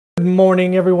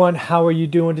Morning, everyone. How are you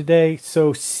doing today?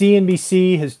 So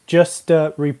CNBC has just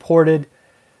reported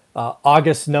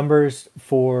August numbers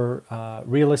for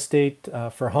real estate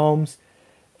for homes,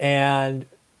 and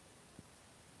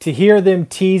to hear them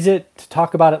tease it, to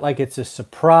talk about it like it's a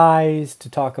surprise, to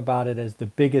talk about it as the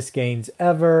biggest gains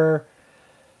ever,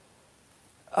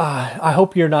 I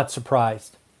hope you're not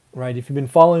surprised, right? If you've been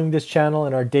following this channel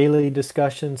and our daily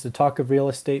discussions, the talk of real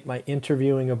estate, my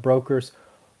interviewing of brokers,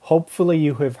 hopefully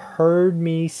you have heard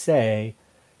me say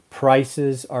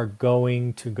prices are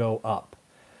going to go up.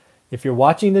 If you're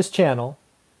watching this channel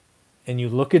and you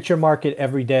look at your market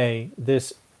every day,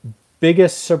 this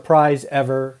biggest surprise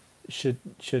ever should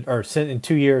or in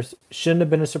 2 years shouldn't have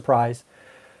been a surprise.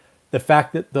 The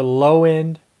fact that the low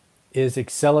end is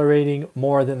accelerating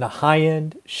more than the high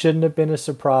end shouldn't have been a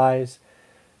surprise.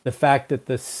 The fact that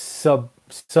the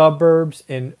suburbs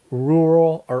and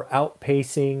rural are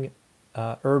outpacing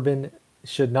urban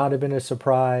should not have been a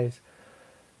surprise.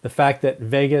 The fact that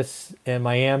Vegas and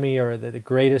Miami are the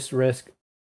greatest risk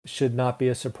should not be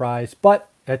a surprise. But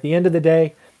at the end of the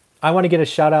day, I want to get a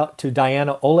shout out to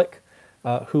Diana Olick,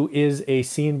 who is a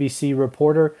CNBC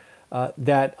reporter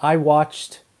that I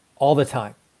watched all the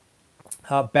time.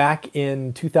 Back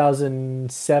in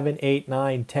 2007, 8,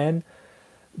 9, 10,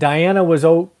 Diana was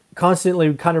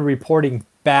constantly kind of reporting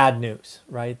bad news,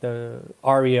 right? The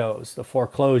REOs, the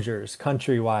foreclosures,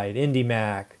 Countrywide,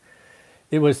 IndyMac.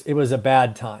 It was a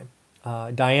bad time.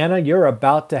 Diana, you're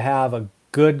about to have a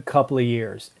good couple of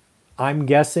years. I'm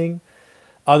guessing,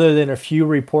 other than a few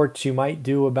reports you might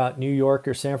do about New York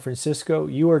or San Francisco,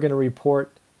 you are going to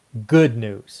report good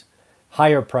news,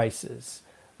 higher prices.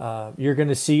 You're going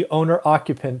to see owner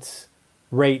occupants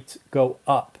rates go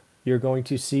up. You're going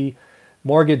to see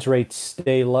mortgage rates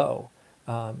stay low.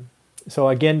 So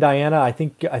again, Diana, I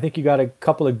think you got a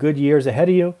couple of good years ahead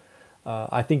of you.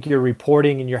 I think your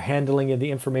reporting and your handling of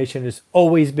the information has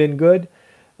always been good.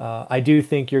 I do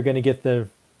think you're going to get the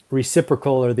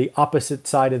reciprocal or the opposite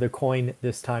side of the coin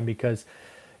this time, because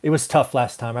it was tough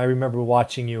last time. I remember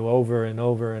watching you over and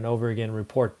over and over again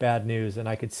report bad news, and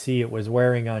I could see it was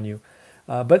wearing on you.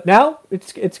 But now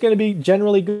it's going to be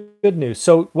generally good news.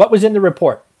 So what was in the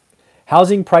report?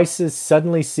 Housing prices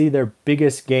suddenly see their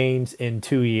biggest gains in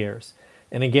 2 years.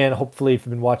 And again, hopefully if you've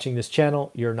been watching this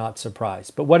channel, you're not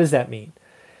surprised. But what does that mean?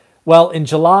 Well, in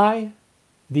July,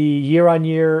 the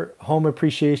year-on-year home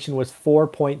appreciation was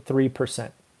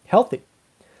 4.3%. Healthy.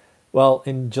 Well,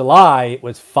 in July, it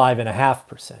was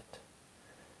 5.5%.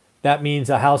 That means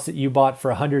a house that you bought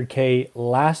for $100K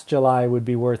last July would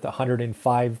be worth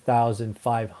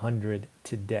 $105,500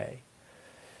 today.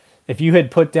 If you had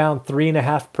put down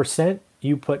 3.5%,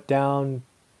 you put down,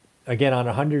 again, on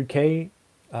 $100K,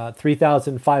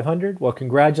 $3,500. Well,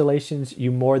 congratulations,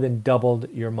 you more than doubled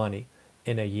your money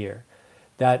in a year.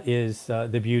 That is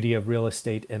the beauty of real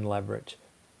estate and leverage.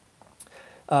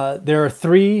 There are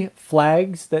 3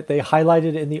 flags that they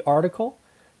highlighted in the article.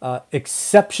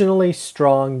 Exceptionally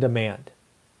strong demand.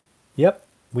 Yep,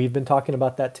 we've been talking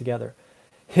about that together.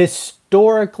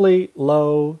 Historically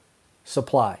low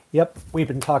supply. Yep, we've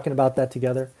been talking about that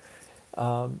together.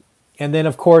 And then,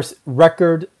 of course,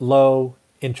 record low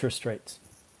interest rates.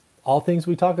 All things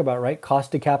we talk about, right?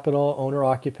 Cost of capital, owner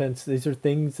occupants. These are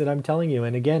things that I'm telling you.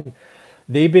 And again,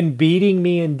 they've been beating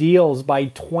me in deals by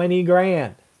 20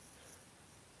 grand.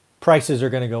 Prices are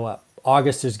going to go up.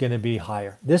 August is going to be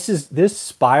higher. This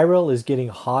spiral is getting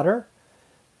hotter,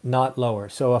 not lower.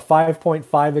 So a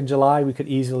 5.5 in July, we could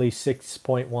easily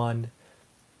 6.1,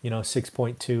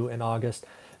 6.2 in August.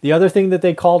 The other thing that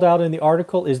they called out in the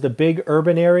article is the big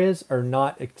urban areas are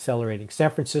not accelerating.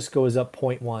 San Francisco is up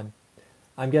 0.1.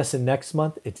 I'm guessing next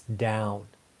month it's down.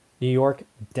 New York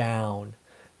down,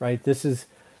 right? This is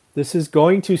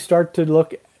going to start to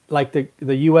look like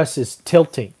the U.S. is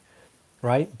tilting,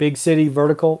 right? Big city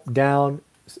vertical down,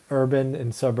 urban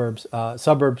and suburbs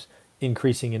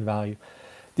increasing in value.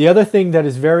 The other thing that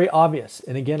is very obvious,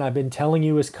 and again I've been telling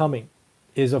you is coming,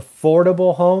 is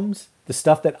affordable homes. The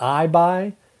stuff that I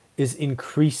buy is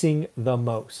increasing the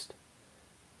most.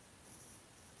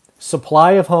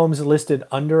 Supply of homes listed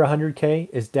under 100K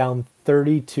is down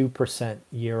 32%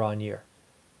 year on year.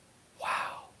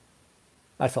 Wow,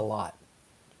 that's a lot.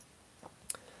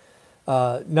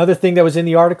 Another thing that was in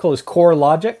the article is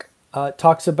CoreLogic.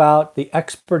 Talks about the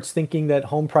experts thinking that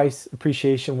home price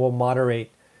appreciation will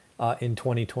moderate in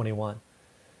 2021.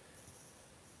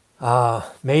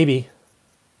 Maybe.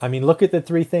 I mean, look at the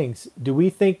 3 things. Do we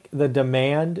think the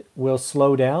demand will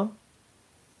slow down?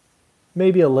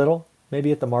 Maybe a little,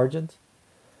 maybe at the margins.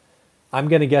 I'm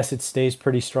going to guess it stays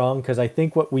pretty strong, because I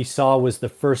think what we saw was the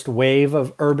first wave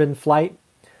of urban flight.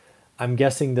 I'm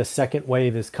guessing the second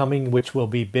wave is coming, which will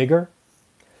be bigger.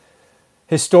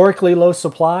 Historically low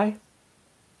supply,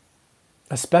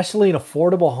 especially in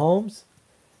affordable homes,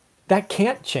 that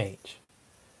can't change.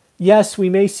 Yes, we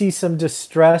may see some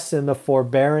distress in the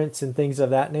forbearance and things of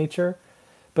that nature,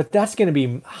 but that's going to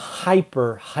be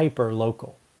hyper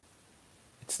local.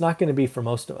 It's not going to be for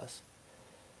most of us.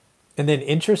 And then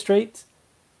interest rates,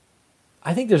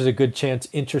 I think there's a good chance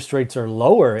interest rates are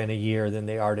lower in a year than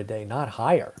they are today, not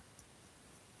higher.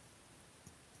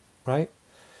 Right?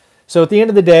 So at the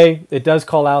end of the day, it does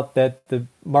call out that the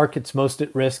markets most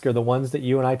at risk are the ones that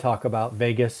you and I talk about: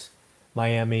 Vegas,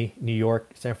 Miami, New York,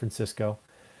 San Francisco.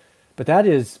 But that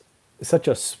is such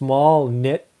a small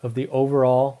nit of the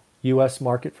overall U.S.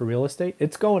 market for real estate.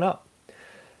 It's going up.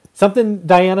 Something,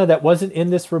 Diana, that wasn't in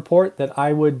this report that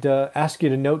I would ask you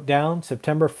to note down,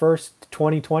 September 1st,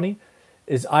 2020,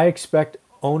 is I expect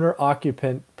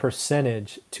owner-occupant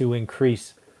percentage to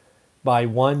increase by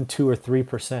 1, 2, or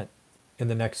 3% in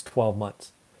the next 12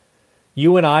 months.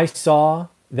 You and I saw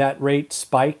that rate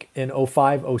spike in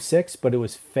 05, 06, but it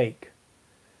was fake.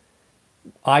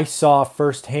 I saw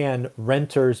firsthand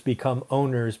renters become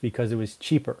owners because it was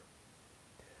cheaper.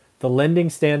 The lending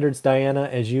standards, Diana,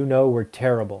 as you know, were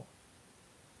terrible.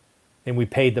 And we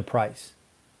paid the price.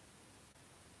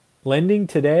 Lending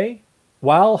today,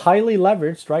 while highly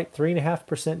leveraged, right,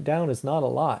 3.5% down is not a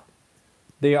lot.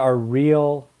 They are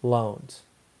real loans.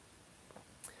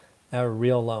 They're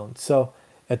real loans. So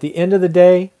at the end of the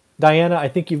day, Diana, I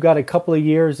think you've got a couple of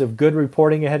years of good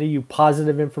reporting ahead of you,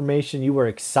 positive information. You were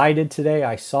excited today.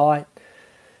 I saw it.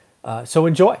 So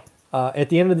enjoy. At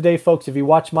the end of the day, folks, if you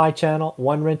watch my channel,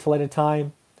 one rental at a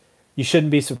time, you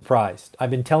shouldn't be surprised.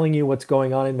 I've been telling you what's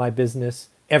going on in my business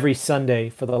every Sunday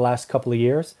for the last couple of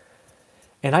years,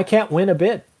 and I can't win a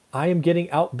bid. I am getting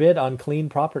outbid on clean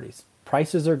properties.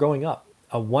 Prices are going up.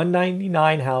 A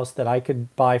 199 house that I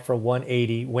could buy for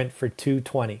 180 went for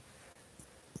 220.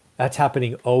 That's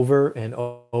happening over and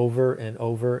over and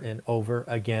over and over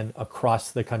again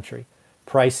across the country.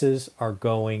 Prices are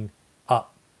going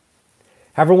up.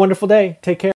 Have a wonderful day. Take care.